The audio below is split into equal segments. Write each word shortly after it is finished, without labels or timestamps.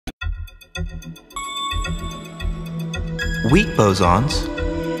Weak bosons,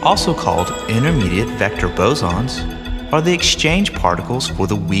 also called intermediate vector bosons, are the exchange particles for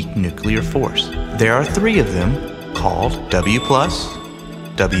the weak nuclear force. There are 3 of them, called W+,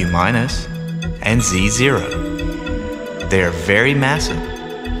 W-, and Z0. They are very massive,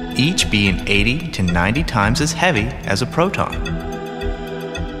 each being 80 to 90 times as heavy as a proton.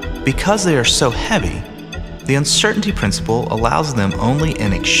 Because they are so heavy, the uncertainty principle allows them only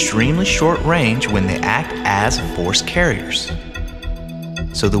an extremely short range when they act as force carriers.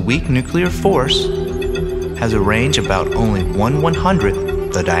 So the weak nuclear force has a range about only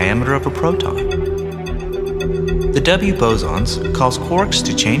 1/100th the diameter of a proton. The W bosons cause quarks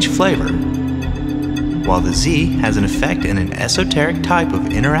to change flavor, while the Z has an effect in an esoteric type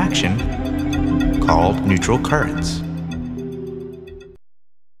of interaction called neutral currents.